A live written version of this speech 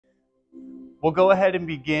We'll go ahead and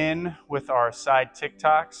begin with our side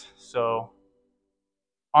tic-tocs. So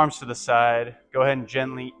arms to the side. Go ahead and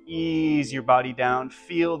gently ease your body down.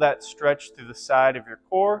 Feel that stretch through the side of your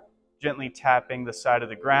core, gently tapping the side of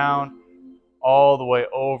the ground all the way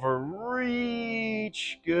over.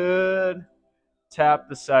 Reach. Good. Tap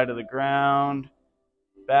the side of the ground.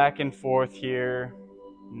 Back and forth here.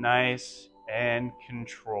 Nice and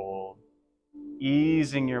controlled.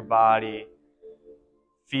 Easing your body.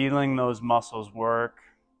 Feeling those muscles work.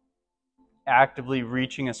 Actively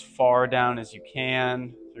reaching as far down as you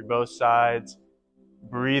can through both sides.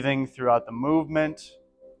 Breathing throughout the movement.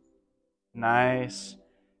 Nice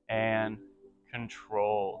and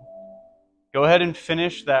controlled. Go ahead and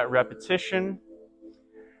finish that repetition.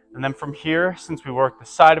 And then from here, since we work the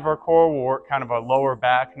side of our core, we'll work kind of our lower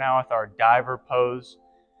back now with our diver pose.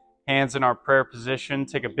 Hands in our prayer position.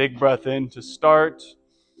 Take a big breath in to start.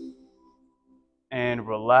 And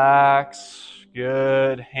relax.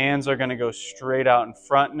 Good. Hands are going to go straight out in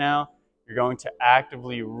front now. You're going to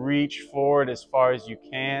actively reach forward as far as you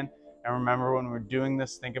can. And remember, when we're doing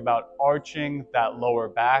this, think about arching that lower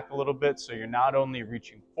back a little bit. So you're not only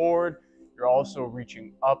reaching forward, you're also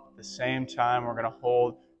reaching up at the same time. We're going to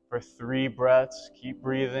hold for 3 breaths. Keep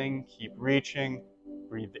breathing. Keep reaching.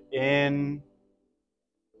 Breathe in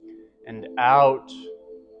and out.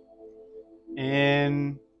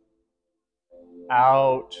 In.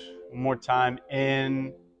 Out. One more time.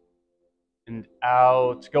 In and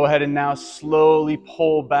out. Go ahead and now slowly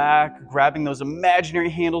pull back, grabbing those imaginary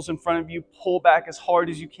handles in front of you. Pull back as hard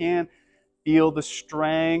as you can. Feel the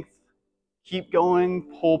strength. Keep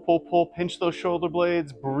going. Pull, pull, pull. Pinch those shoulder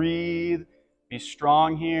blades. Breathe. Be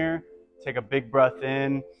strong here. Take a big breath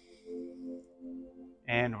in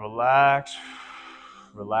and relax.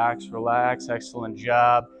 Relax, relax. Excellent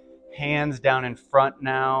job. Hands down in front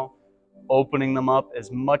now. Opening them up as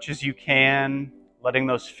much as you can, letting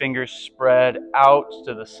those fingers spread out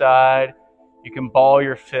to the side. You can ball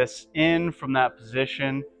your fists in from that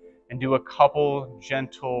position and do a couple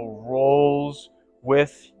gentle rolls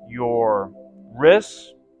with your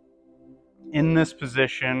wrists in this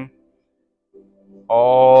position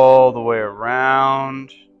all the way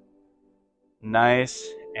around. Nice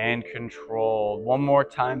and controlled. One more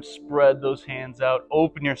time, spread those hands out.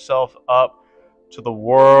 Open yourself up to the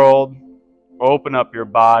world. Open up your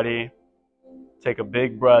body. Take a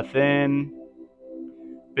big breath in.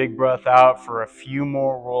 Big breath out for a few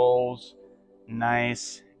more rolls.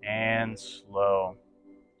 Nice and slow.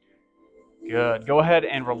 Good. Go ahead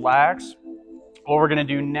and relax. What we're going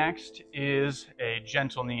to do next is a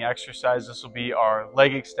gentle knee exercise. This will be our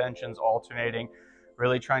leg extensions alternating,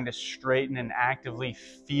 really trying to straighten and actively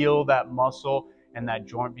feel that muscle and that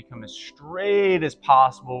joint become as straight as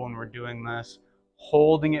possible when we're doing this.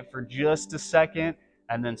 Holding it for just a second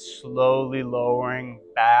and then slowly lowering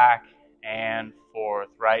back and forth,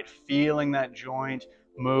 right? Feeling that joint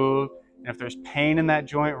move. And if there's pain in that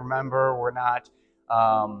joint, remember, we're not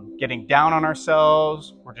getting down on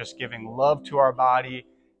ourselves. We're just giving love to our body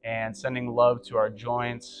and sending love to our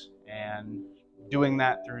joints and doing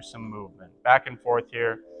that through some movement. Back and forth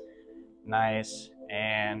here. Nice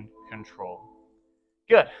and controlled.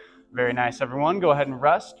 Good. Very nice, everyone. Go ahead and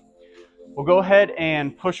rest. We'll go ahead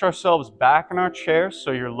and push ourselves back in our chair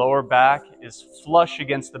so your lower back is flush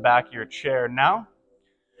against the back of your chair now.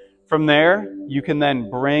 From there, you can then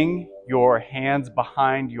bring your hands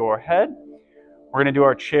behind your head. We're going to do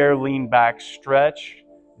our chair lean back stretch,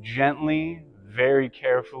 gently, very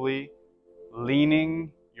carefully,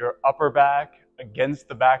 leaning your upper back against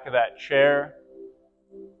the back of that chair,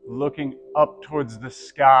 looking up towards the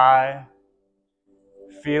sky,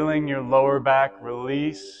 feeling your lower back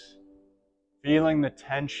release. Feeling the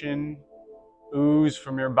tension ooze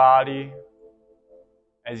from your body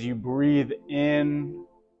as you breathe in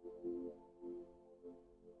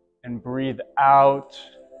and breathe out.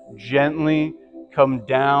 Gently come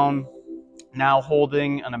down, now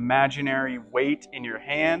holding an imaginary weight in your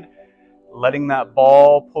hand, letting that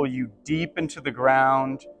ball pull you deep into the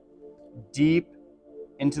ground, deep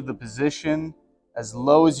into the position, as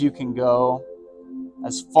low as you can go,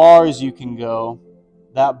 as far as you can go.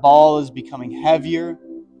 That ball is becoming heavier,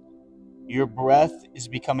 your breath is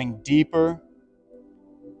becoming deeper,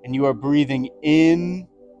 and you are breathing in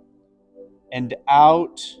and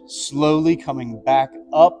out, slowly coming back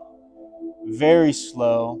up, very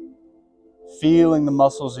slow, feeling the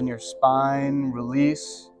muscles in your spine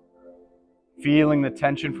release, feeling the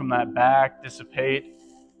tension from that back dissipate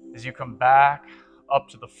as you come back up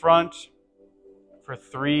to the front for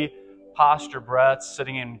 3 posture breaths,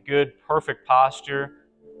 sitting in good, perfect posture.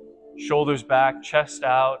 Shoulders back, chest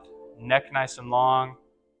out, neck nice and long.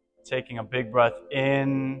 Taking a big breath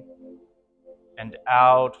in and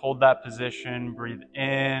out. Hold that position. Breathe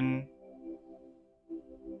in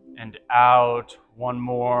and out. One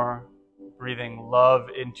more. Breathing love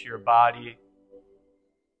into your body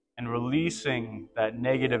and releasing that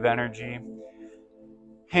negative energy.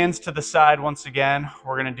 Hands to the side once again.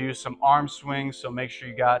 We're going to do some arm swings, so make sure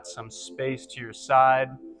you got some space to your side.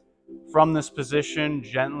 From this position,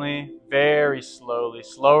 gently, very slowly,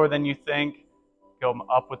 slower than you think, go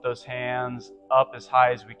up with those hands, up as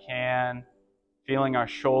high as we can. Feeling our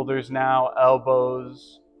shoulders now,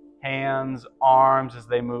 elbows, hands, arms as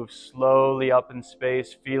they move slowly up in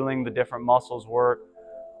space, feeling the different muscles work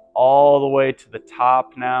all the way to the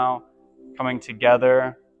top now, coming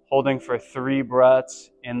together, holding for 3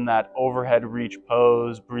 breaths in that overhead reach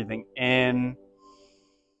pose, breathing in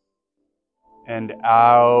and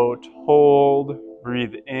out, hold,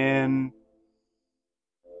 breathe in,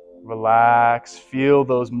 relax, feel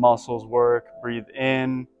those muscles work, breathe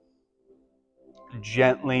in,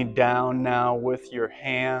 gently down now with your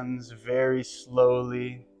hands, very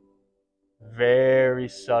slowly, very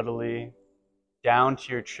subtly, down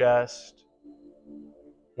to your chest.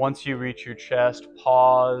 Once you reach your chest,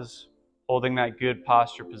 pause, holding that good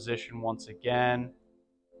posture position once again.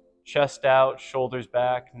 Chest out, shoulders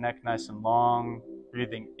back, neck nice and long.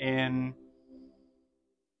 Breathing in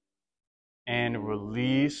and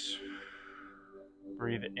release.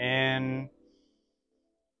 Breathe in.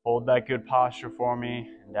 Hold that good posture for me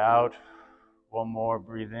and out. One more,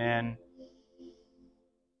 breathe in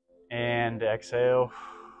and exhale.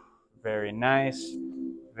 Very nice,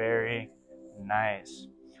 very nice.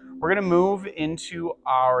 We're going to move into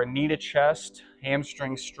our knee to chest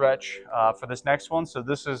hamstring stretch for this next one. So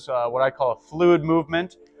this is what I call a fluid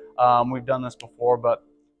movement. We've done this before, but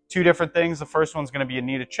 2 different things. The first one's going to be a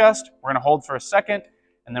knee to chest. We're going to hold for a second,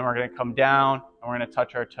 and then we're going to come down, and we're going to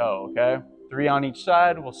touch our toe, okay? 3 on each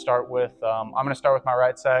side. We'll start with, I'm going to start with my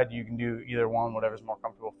right side. You can do either one, whatever's more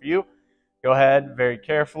comfortable for you. Go ahead, very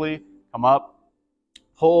carefully, come up.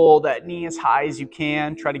 Pull that knee as high as you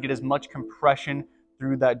can. Try to get as much compression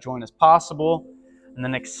through that joint as possible. And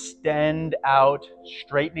then extend out,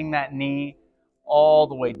 straightening that knee all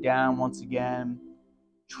the way down once again.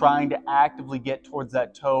 Trying to actively get towards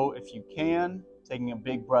that toe if you can. Taking a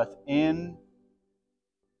big breath in.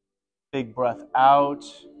 Big breath out.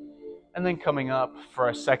 And then coming up for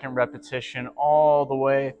our second repetition all the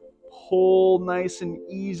way. Pull nice and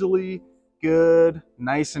easily. Good.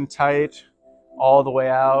 Nice and tight. All the way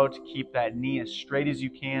out. Keep that knee as straight as you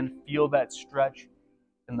can. Feel that stretch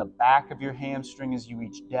in the back of your hamstring as you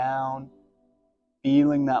reach down.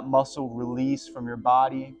 Feeling that muscle release from your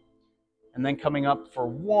body. And then coming up for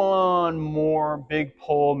one more big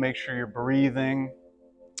pull. Make sure you're breathing.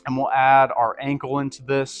 And we'll add our ankle into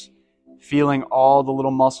this. Feeling all the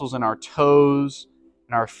little muscles in our toes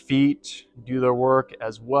and our feet do their work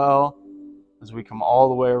as well as we come all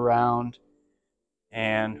the way around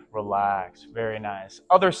and relax. Very nice.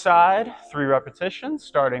 Other side, 3 repetitions,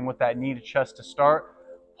 starting with that knee to chest to start.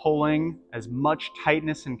 Pulling as much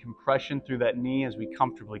tightness and compression through that knee as we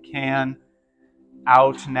comfortably can.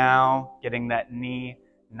 Out now, getting that knee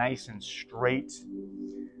nice and straight.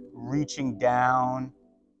 Reaching down,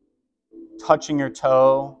 touching your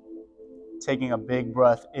toe. Taking a big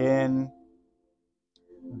breath in,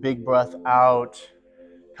 big breath out,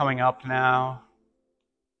 coming up now.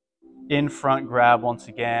 In front grab once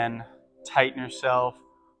again, tighten yourself,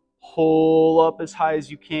 pull up as high as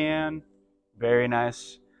you can. Very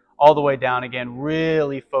nice. All the way down again,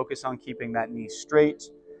 really focus on keeping that knee straight,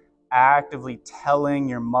 actively telling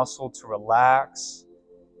your muscle to relax.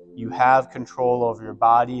 You have control over your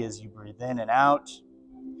body as you breathe in and out.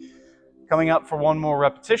 Coming up for one more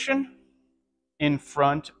repetition. In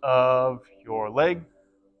front of your leg,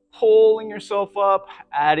 pulling yourself up,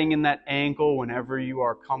 adding in that ankle whenever you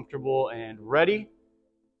are comfortable and ready.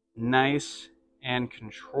 Nice and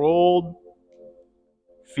controlled.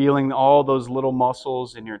 Feeling all those little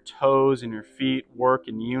muscles in your toes and your feet work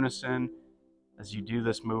in unison as you do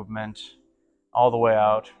this movement all the way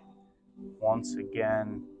out. Once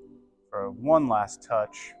again, for one last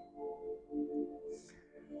touch.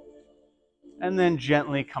 And then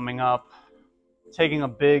gently coming up. Taking a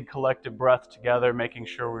big collective breath together, making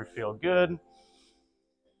sure we feel good.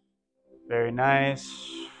 Very nice.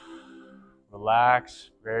 Relax.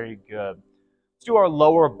 Very good. Let's do our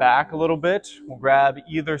lower back a little bit. We'll grab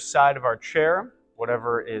either side of our chair,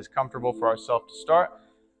 whatever is comfortable for ourselves to start.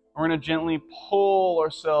 We're going to gently pull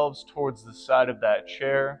ourselves towards the side of that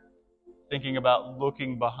chair, thinking about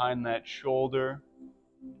looking behind that shoulder,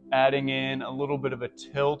 adding in a little bit of a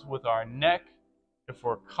tilt with our neck if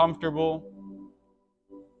we're comfortable.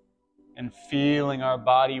 and feeling our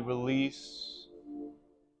body release,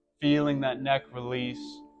 feeling that neck release,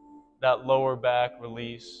 that lower back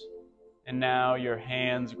release. And now your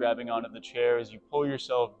hands grabbing onto the chair as you pull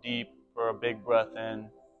yourself deep for a big breath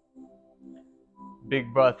in,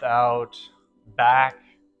 big breath out, back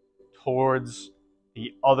towards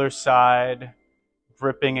the other side,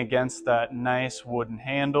 gripping against that nice wooden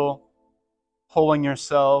handle, pulling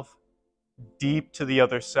yourself deep to the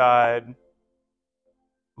other side,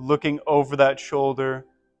 looking over that shoulder,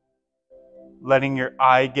 letting your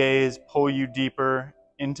eye gaze pull you deeper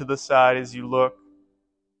into the side as you look,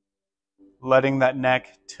 letting that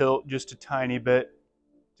neck tilt just a tiny bit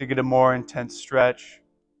to get a more intense stretch.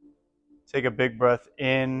 Take a big breath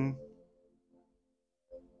in,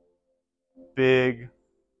 big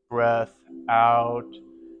breath out,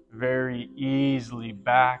 very easily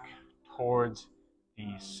back towards the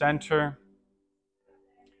center,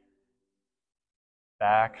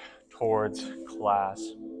 back towards class.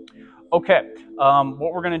 Okay,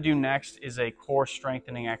 what we're going to do next is a core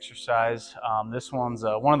strengthening exercise. This one's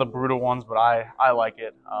one of the brutal ones, but I like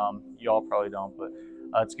it. Y'all probably don't, but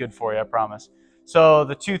it's good for you, I promise. So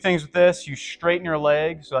the two things with this, you straighten your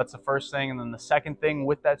leg, so that's the first thing, and then the second thing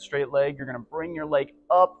with that straight leg, you're going to bring your leg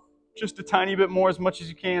up just a tiny bit more, as much as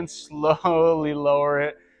you can, slowly lower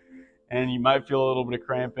it, and you might feel a little bit of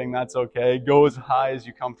cramping. That's okay. Go as high as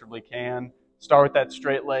you comfortably can. Start with that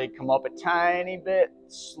straight leg, come up a tiny bit,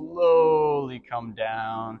 slowly come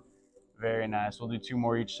down. Very nice. We'll do two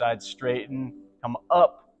more each side. Straighten, come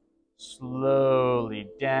up, slowly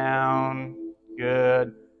down.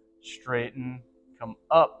 Good. Straighten, come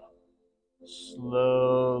up,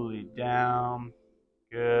 slowly down.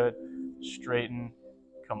 Good. Straighten,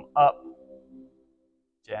 come up,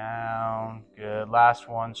 down. Good. Last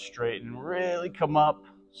one. Straighten, really come up,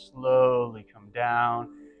 slowly come down.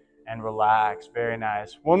 And relax. Very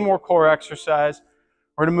nice. One more core exercise.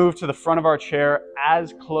 We're going to move to the front of our chair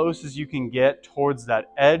as close as you can get towards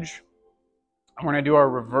that edge. We're going to do our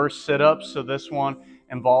reverse sit-ups. So this one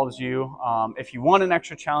involves you. If you want an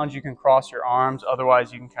extra challenge, you can cross your arms.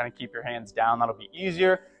 Otherwise, you can kind of keep your hands down. That'll be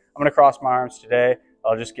easier. I'm going to cross my arms today.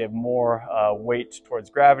 I'll just give more weight towards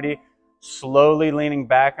gravity. Slowly leaning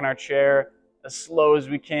back in our chair as slow as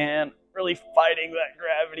we can. Really fighting that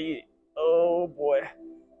gravity. Oh boy.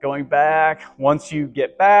 Going back. Once you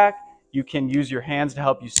get back, you can use your hands to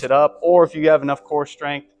help you sit up, or if you have enough core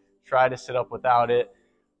strength, try to sit up without it.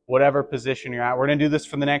 Whatever position you're at. We're going to do this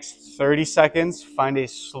for the next 30 seconds. Find a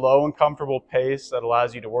slow and comfortable pace that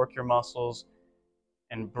allows you to work your muscles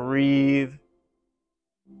and breathe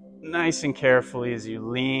nice and carefully as you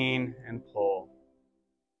lean and pull.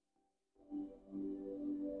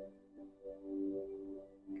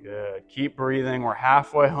 Good. Keep breathing. We're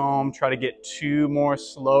halfway home. Try to get 2 more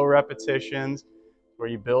slow repetitions where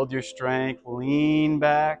you build your strength. Lean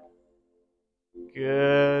back.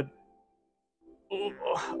 Good.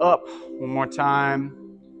 Up. One more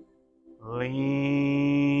time.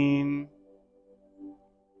 Lean.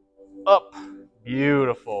 Up.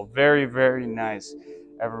 Beautiful. Very, very nice,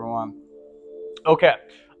 everyone. Okay.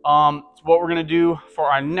 So what we're going to do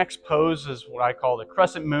for our next pose is what I call the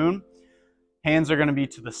crescent moon. Hands are going to be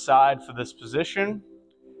to the side for this position,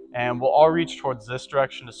 and we'll all reach towards this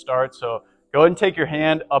direction to start. So go ahead and take your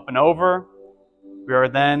hand up and over. We are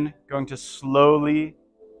then going to slowly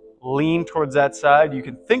lean towards that side. You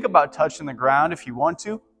can think about touching the ground if you want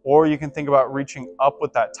to, or you can think about reaching up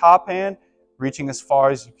with that top hand, reaching as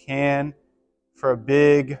far as you can for a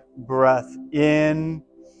big breath in,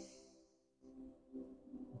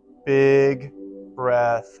 big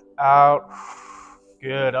breath out.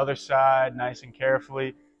 Good. Other side, nice and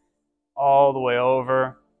carefully, all the way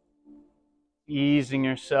over. Easing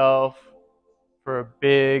yourself for a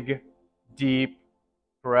big, deep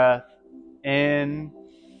breath in.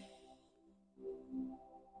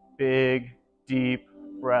 Big, deep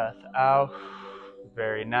breath out.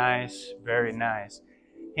 Very nice, very nice.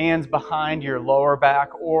 Hands behind your lower back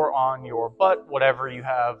or on your butt, whatever you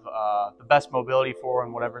have the best mobility for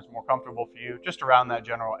and whatever is more comfortable for you, just around that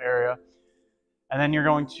general area. And then you're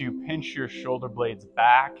going to pinch your shoulder blades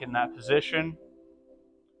back in that position.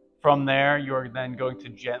 From there, you're then going to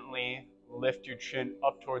gently lift your chin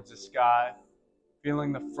up towards the sky,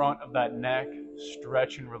 feeling the front of that neck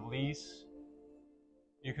stretch and release.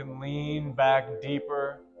 You can lean back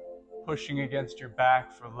deeper, pushing against your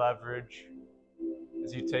back for leverage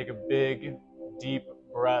as you take a big, deep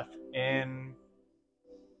breath in.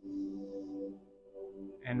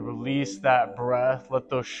 And release that breath. Let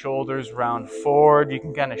those shoulders round forward. You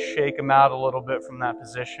can kind of shake them out a little bit from that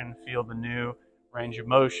position. Feel the new range of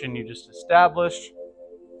motion you just established.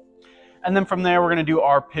 And then from there, we're going to do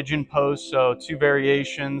our pigeon pose. So 2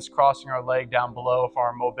 variations, crossing our leg down below if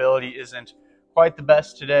our mobility isn't quite the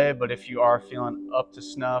best today, but if you are feeling up to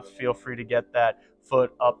snuff, feel free to get that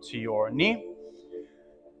foot up to your knee.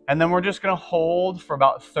 And then we're just going to hold for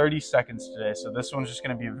about 30 seconds today. So this one's just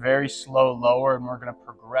going to be a very slow lower, and we're going to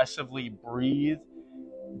progressively breathe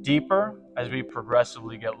deeper as we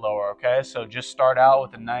progressively get lower, okay? So just start out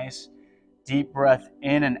with a nice deep breath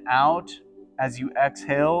in and out. As you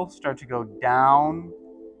exhale, start to go down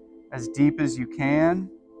as deep as you can.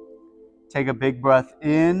 Take a big breath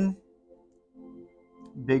in,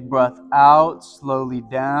 big breath out, slowly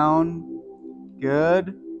down.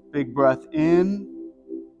 Good. Big breath in,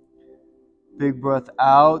 big breath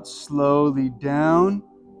out, slowly down.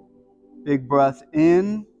 Big breath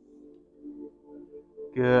in.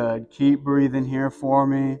 Good. Keep breathing here for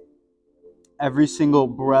me. Every single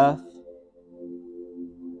breath,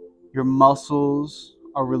 your muscles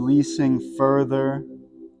are releasing further.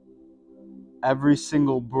 Every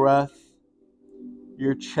single breath,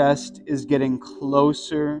 your chest is getting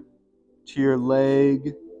closer to your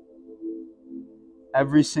leg.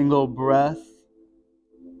 Every single breath,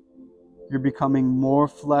 you're becoming more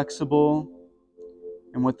flexible.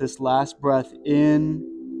 And with this last breath in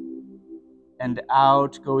and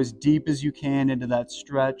out, go as deep as you can into that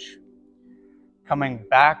stretch. Coming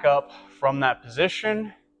back up from that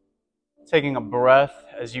position, taking a breath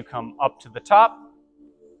as you come up to the top,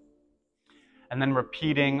 and then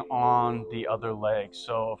repeating on the other leg.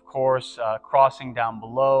 So of course, crossing down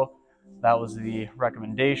below, that was the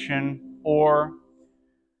recommendation, or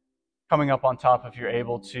coming up on top if you're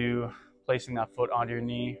able to, placing that foot onto your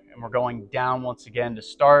knee. And we're going down once again to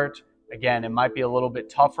start. Again, it might be a little bit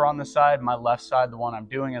tougher on the side. My left side, the one I'm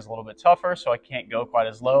doing, is a little bit tougher, so I can't go quite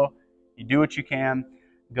as low. You do what you can.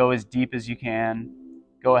 Go as deep as you can.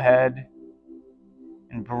 Go ahead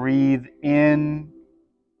and breathe in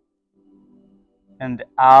and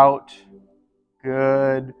out.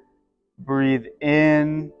 Good. Breathe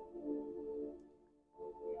in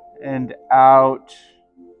and out.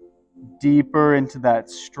 Deeper into that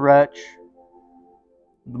stretch.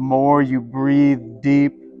 The more you breathe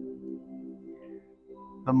deep,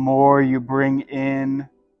 the more you bring in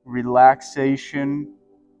relaxation.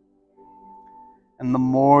 And the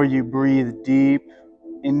more you breathe deep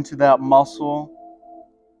into that muscle,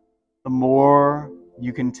 the more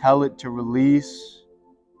you can tell it to release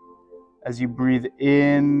as you breathe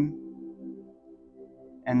in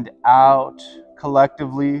and out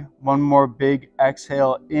collectively. One more big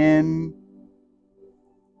exhale in.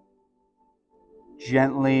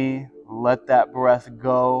 Gently let that breath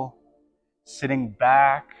go. Sitting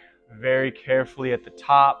back very carefully at the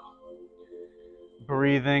top.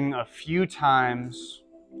 Breathing a few times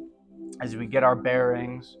as we get our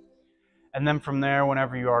bearings. And then from there,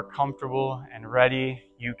 whenever you are comfortable and ready,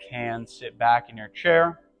 you can sit back in your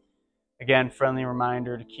chair. Again, friendly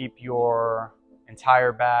reminder to keep your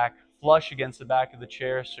entire back flush against the back of the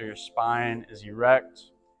chair so your spine is erect.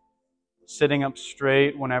 Sitting up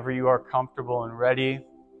straight whenever you are comfortable and ready.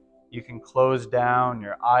 You can close down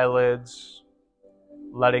your eyelids,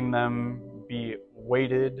 letting them be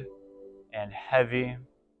weighted and heavy.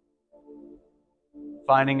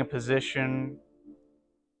 Finding a position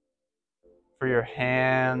for your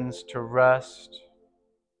hands to rest.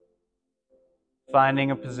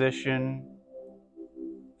 Finding a position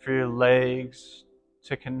for your legs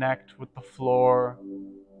to connect with the floor.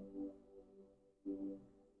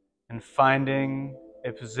 And finding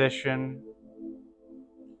a position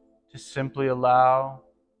to simply allow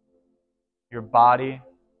your body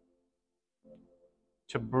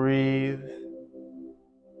to breathe,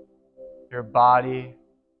 your body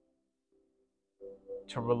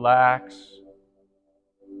to relax,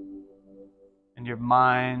 and your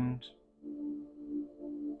mind,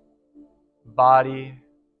 body,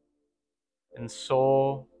 and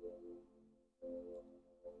soul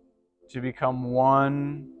to become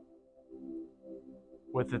one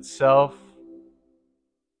with itself,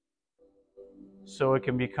 so it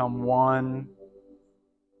can become one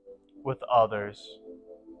with others.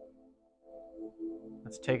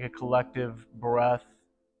 Let's take a collective breath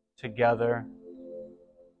together,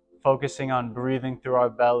 focusing on breathing through our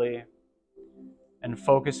belly and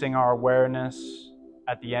focusing our awareness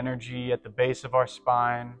at the energy at the base of our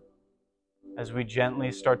spine as we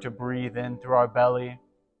gently start to breathe in through our belly.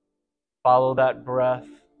 Follow that breath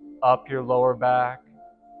up your lower back,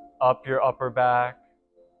 up your upper back,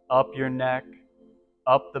 up your neck,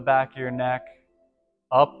 up the back of your neck,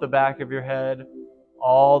 up the back of your head,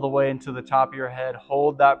 all the way into the top of your head.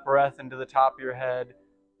 Hold that breath into the top of your head.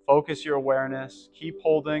 Focus your awareness. Keep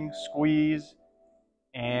holding. Squeeze.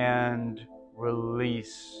 and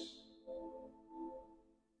release.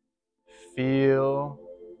 Feel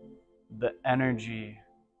the energy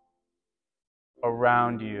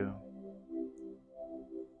around you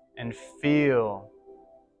and feel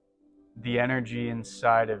the energy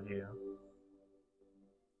inside of you.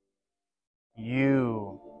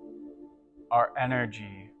 You are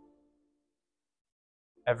energy.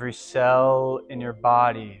 Every cell in your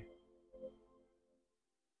body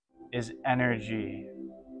is energy.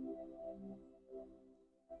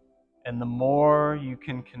 And the more you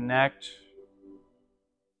can connect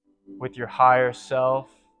with your higher self,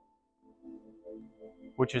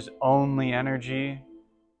 which is only energy,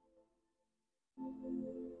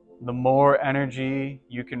 the more energy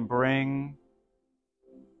you can bring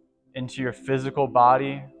into your physical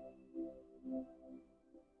body,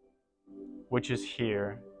 which is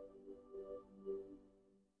here.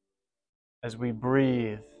 As we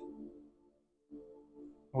breathe,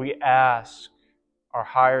 we ask our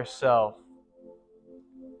higher self,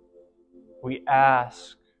 we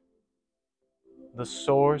ask the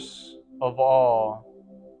source of all,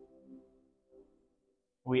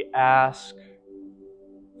 we ask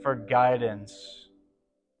for guidance.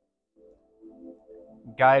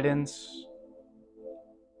 Guidance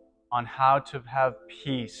on how to have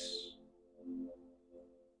peace.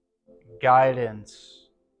 Guidance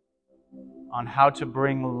on how to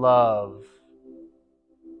bring love.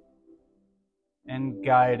 And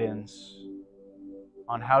guidance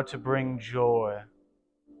on how to bring joy.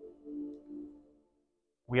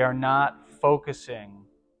 We are not focusing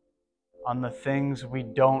on the things we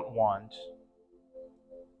don't want.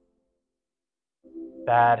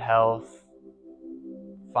 Bad health,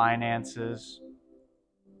 finances.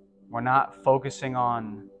 We're not focusing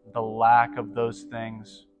on the lack of those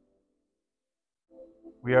things.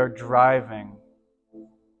 We are driving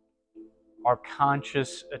our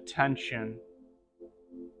conscious attention,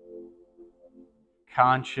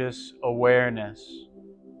 conscious awareness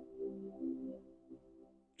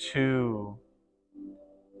to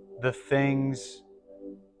the things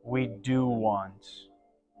we do want.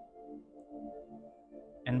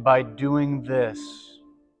 And by doing this,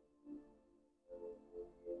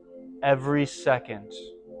 every second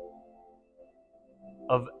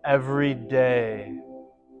of every day,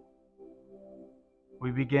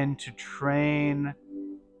 we begin to train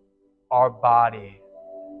our body.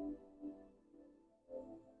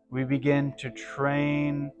 We begin to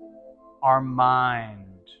train our mind.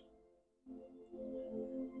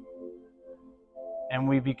 And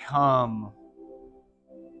we become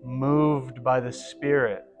moved by the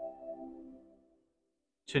Spirit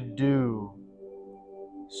to do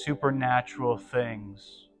supernatural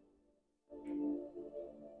things,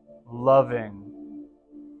 loving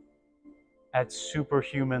at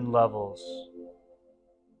superhuman levels,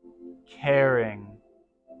 caring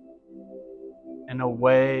in a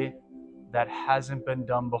way that hasn't been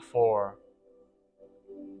done before,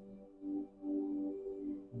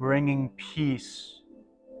 bringing peace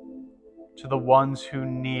to the ones who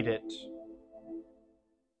need it,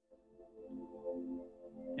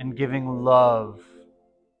 and giving love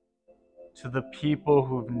to the people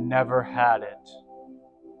who've never had it,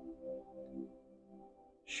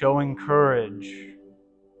 showing courage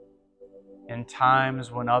in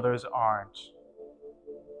times when others aren't,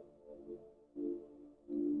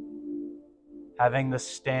 having the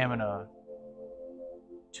stamina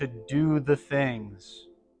to do the things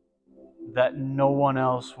that no one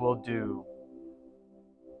else will do,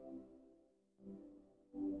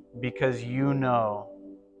 because you know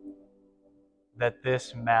that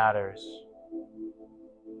this matters.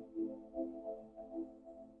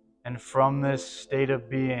 And from this state of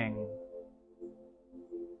being,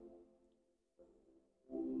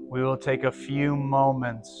 we will take a few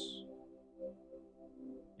moments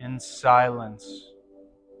in silence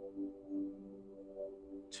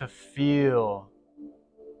to feel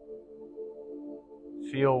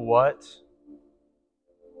what?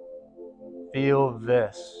 Feel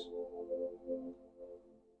this.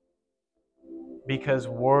 Because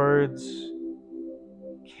words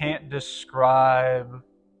can't describe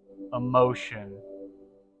emotion.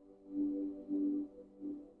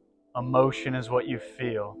 Emotion is what you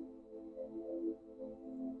feel.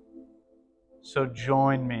 So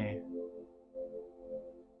join me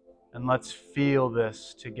and let's feel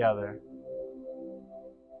this together.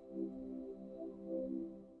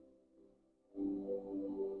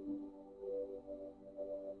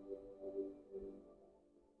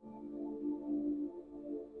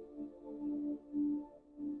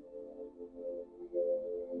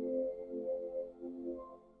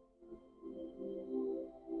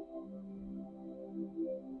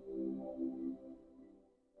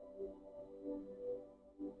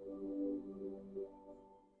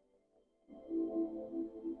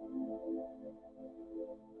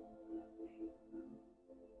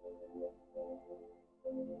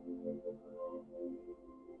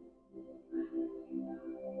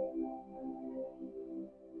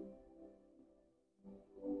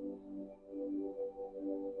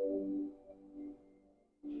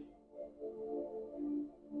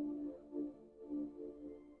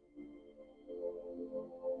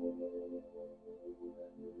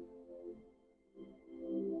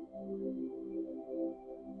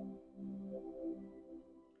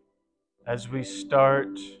 as we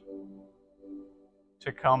start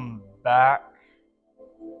to come back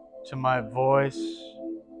to my voice,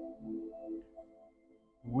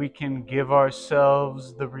 we can give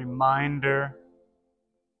ourselves the reminder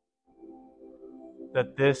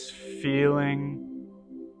that this feeling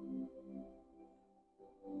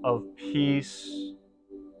of peace,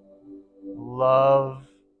 love,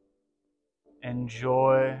 and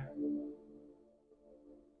joy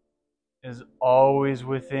is always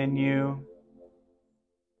within you,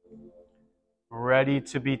 ready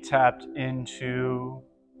to be tapped into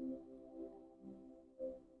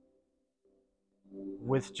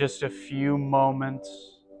with just a few moments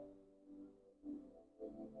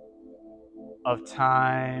of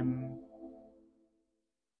time,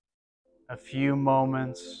 a few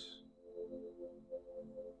moments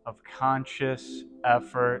of conscious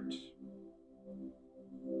effort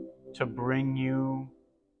to bring you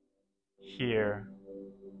here.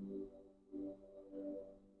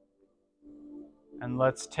 And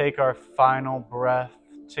let's take our final breath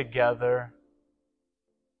together,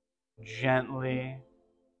 gently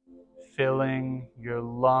filling your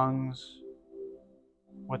lungs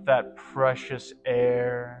with that precious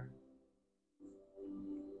air,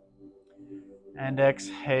 and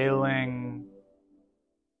exhaling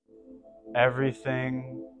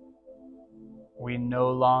everything we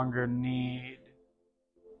no longer need.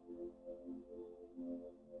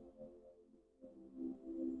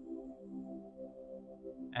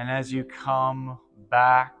 And as you come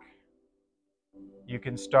back, you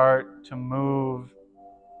can start to move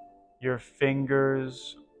your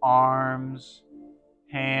fingers, arms,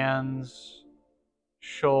 hands,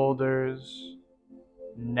 shoulders,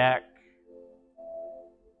 neck,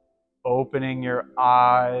 opening your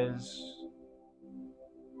eyes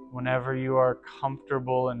whenever you are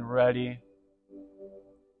comfortable and ready.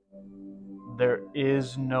 There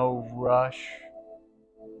is no rush.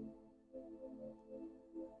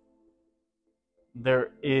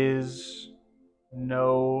 There is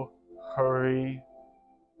no hurry.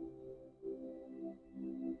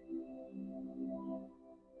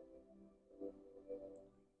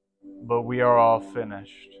 But we are all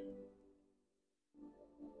finished.